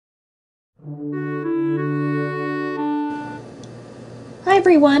Hi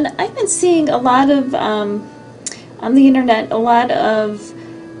everyone, I've been seeing a lot of, on the internet, a lot of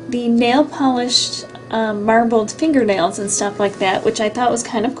the nail polished marbled fingernails and stuff like that, which I thought was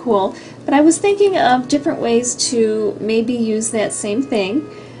kind of cool. But I was thinking of different ways to maybe use that same thing,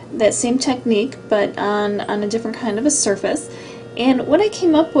 that same technique, but on a different kind of a surface. And what I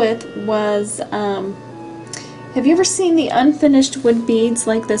came up with was, have you ever seen the unfinished wood beads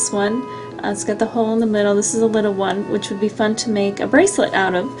like this one? It's got the hole in the middle. This is a little one, which would be fun to make a bracelet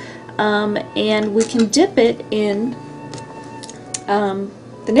out of. And we can dip it in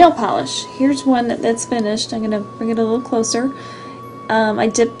the nail polish. Here's one that's finished. I'm going to bring it a little closer. I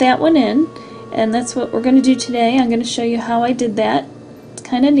dipped that one in, and that's what we're going to do today. I'm going to show you how I did that. It's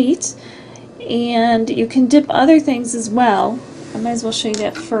kind of neat. And you can dip other things as well. I might as well show you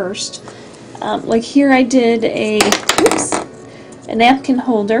that first. Like here I did a napkin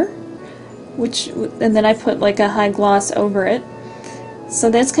holder, and then I put like a high gloss over it. So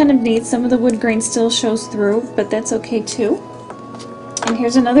that's kind of neat. Some of the wood grain still shows through, but that's okay too. And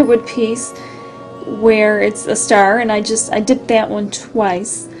here's another wood piece where it's a star, and I dipped that one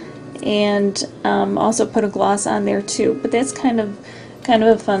twice, and also put a gloss on there too. But that's kind of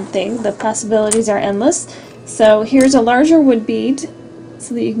a fun thing. The possibilities are endless. So here's a larger wood bead,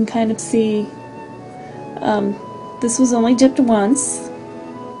 so that you can kind of see. This was only dipped once.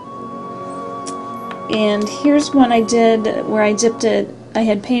 And here's one I did where I dipped it, I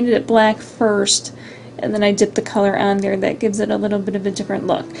had painted it black first, and then I dipped the color on there. That gives it a little bit of a different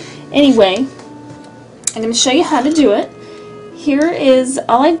look. Anyway, I'm going to show you how to do it. Here is,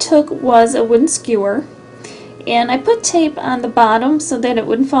 all I took was a wooden skewer, and I put tape on the bottom so that it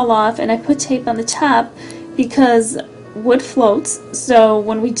wouldn't fall off, and I put tape on the top because wood floats, so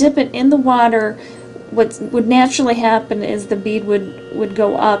when we dip it in the water, what would naturally happen is the bead would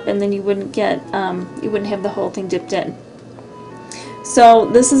go up, and then you wouldn't get you wouldn't have the whole thing dipped in. So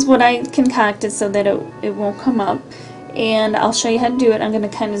this is what I concocted so that it won't come up, and I'll show you how to do it. I'm going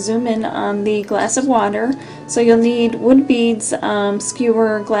to kind of zoom in on the glass of water. So you'll need wood beads,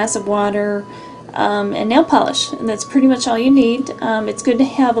 skewer, glass of water, and nail polish, and that's pretty much all you need. It's good to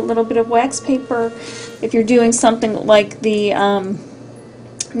have a little bit of wax paper if you're doing something like the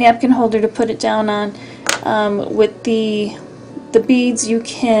napkin holder to put it down on. With the beads, you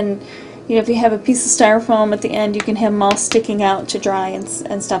can, if you have a piece of styrofoam at the end, you can have them all sticking out to dry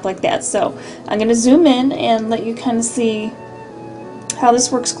and stuff like that. So I'm going to zoom in and let you kind of see how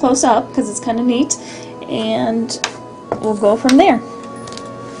this works close up, because it's kind of neat, and we'll go from there.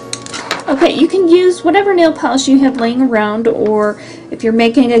 Okay, you can use whatever nail polish you have laying around, or if you're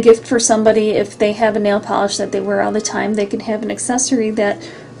making a gift for somebody, if they have a nail polish that they wear all the time, they can have an accessory that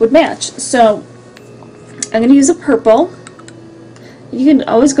would match. So I'm going to use a purple. You can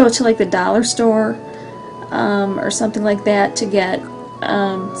always go to like the dollar store or something like that to get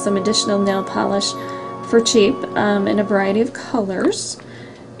some additional nail polish for cheap in a variety of colors.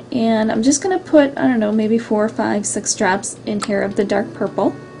 And I'm just going to put, I don't know, maybe 4, 5, 6 drops in here of the dark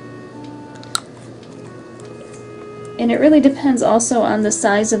purple. And it really depends also on the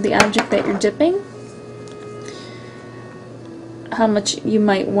size of the object that you're dipping, how much you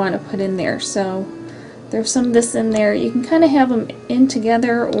might want to put in there. So there's some of this in there. You can kind of have them in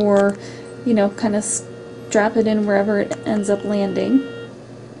together, or kind of drop it in wherever it ends up landing.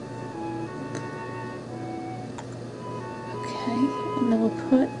 Okay, and then we'll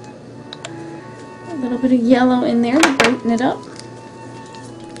put a little bit of yellow in there to brighten it up.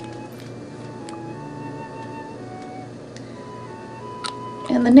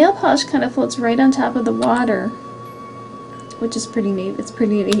 And the nail polish kind of floats right on top of the water, which is pretty neat. It's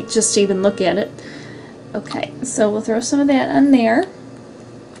pretty neat just to even look at it. Okay, so we'll throw some of that on there.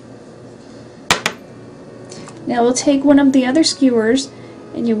 Now we'll take one of the other skewers,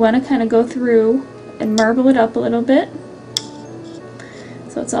 and you want to kind of go through and marble it up a little bit,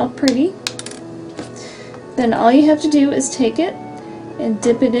 so it's all pretty. Then all you have to do is take it and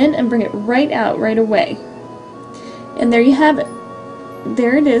dip it in and bring it right out right away. And there you have it.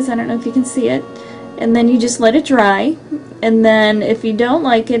 There it is. I don't know if you can see it. And then you just let it dry, and then if you don't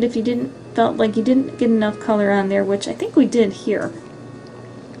like it, if you felt like you didn't get enough color on there, which I think we did here.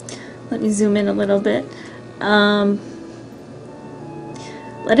 Let me zoom in a little bit. Let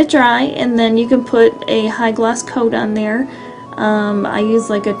it dry, and then you can put a high gloss coat on there. I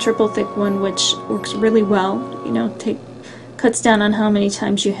use like a triple thick one, which works really well. Cuts down on how many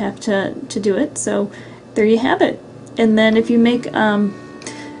times you have to do it. So there you have it. And then if you make a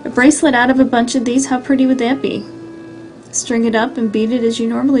bracelet out of a bunch of these, how pretty would that be? String it up and bead it as you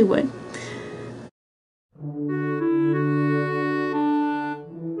normally would.